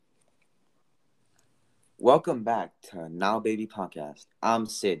Welcome back to Now Baby Podcast. I'm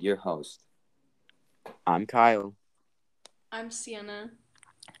Sid, your host. I'm Kyle. I'm Sienna.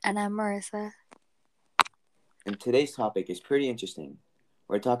 And I'm Marissa. And today's topic is pretty interesting.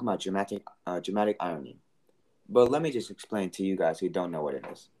 We're talking about dramatic irony. But let me just explain to you guys who don't know what it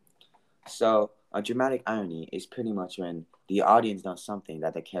is. So, a dramatic irony is pretty much when the audience does something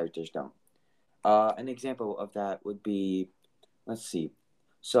that the characters don't. An example of that would be, let's see.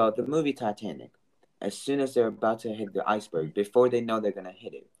 So, the movie Titanic. As soon as they're about to hit the iceberg, before they know they're gonna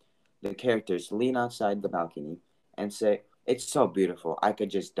hit it, the characters lean outside the balcony and say, "It's so beautiful, I could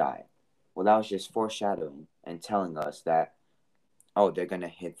just die." Well, that was just foreshadowing and telling us that, oh, they're gonna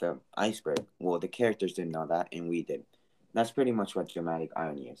hit the iceberg. Well, the characters didn't know that, and we did. That's pretty much what dramatic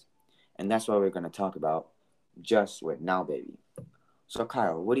irony is. And that's what we're gonna talk about just with Now Baby. So,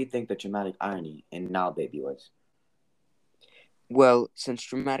 Kyle, what do you think the dramatic irony in Now Baby was? Well, since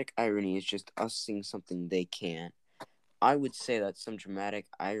dramatic irony is just us seeing something they can't, I would say that some dramatic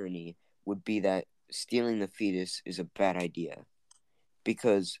irony would be that stealing the fetus is a bad idea.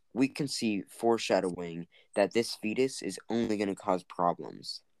 Because we can see foreshadowing that this fetus is only going to cause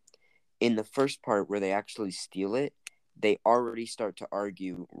problems. In the first part where they actually steal it, they already start to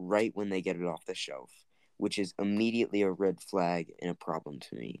argue right when they get it off the shelf, which is immediately a red flag and a problem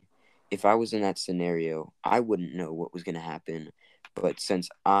to me. If I was in that scenario, I wouldn't know what was going to happen, but since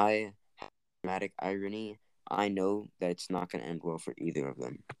I have dramatic irony, I know that it's not going to end well for either of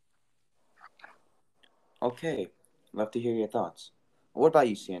them. Okay, love to hear your thoughts. What about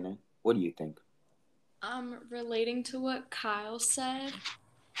you, Sienna? What do you think? Relating to what Kyle said,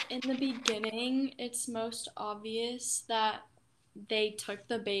 in the beginning, it's most obvious that they took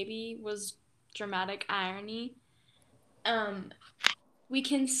the baby was dramatic irony. Um, we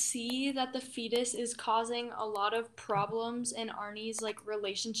can see that the fetus is causing a lot of problems in Arnie's like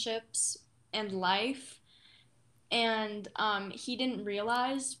relationships and life. And he didn't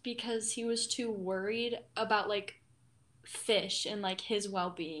realize because he was too worried about like fish and like his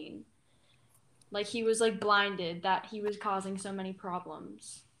well-being. Like he was like blinded that he was causing so many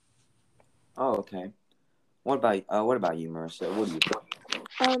problems. Oh, okay. What about you, Marissa? What do you think?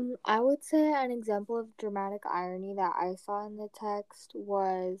 I would say an example of dramatic irony that I saw in the text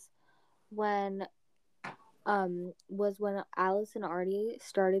when when Alice and Artie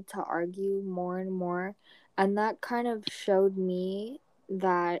started to argue more and more, and that kind of showed me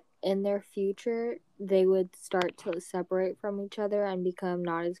that in their future they would start to separate from each other and become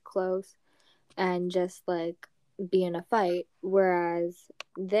not as close and just like be in a fight, whereas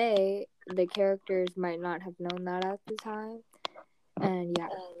the characters might not have known that at the time. And yeah.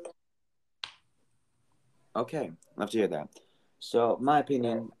 Okay, love to hear that. So, my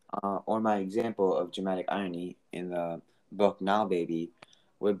opinion, or my example of dramatic irony in the book Now Baby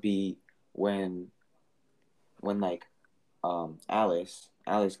would be when, like, Alice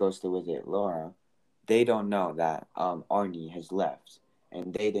goes to visit Laura. They don't know that Arnie has left,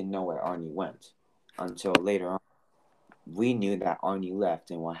 and they didn't know where Arnie went until later on. We knew that Arnie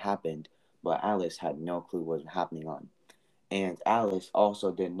left and what happened, but Alice had no clue what was happening on. And Alice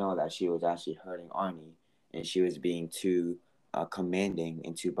also didn't know that she was actually hurting Arnie, and she was being too commanding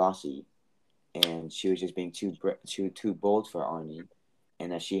and too bossy, and she was just being too bold for Arnie,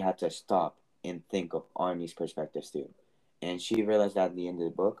 and that she had to stop and think of Arnie's perspectives too. And she realized that at the end of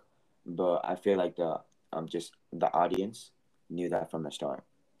the book, but I feel like the audience knew that from the start.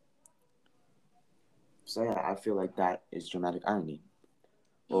 So yeah, I feel like that is dramatic irony.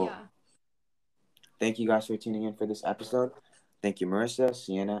 Well, Yeah. thank you guys for tuning in for this episode. Thank you, Marissa,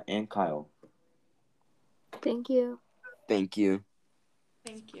 Sienna, and Kyle. Thank you. Thank you.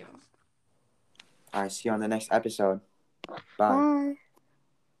 Thank you. All right, see you on the next episode. Bye. Bye.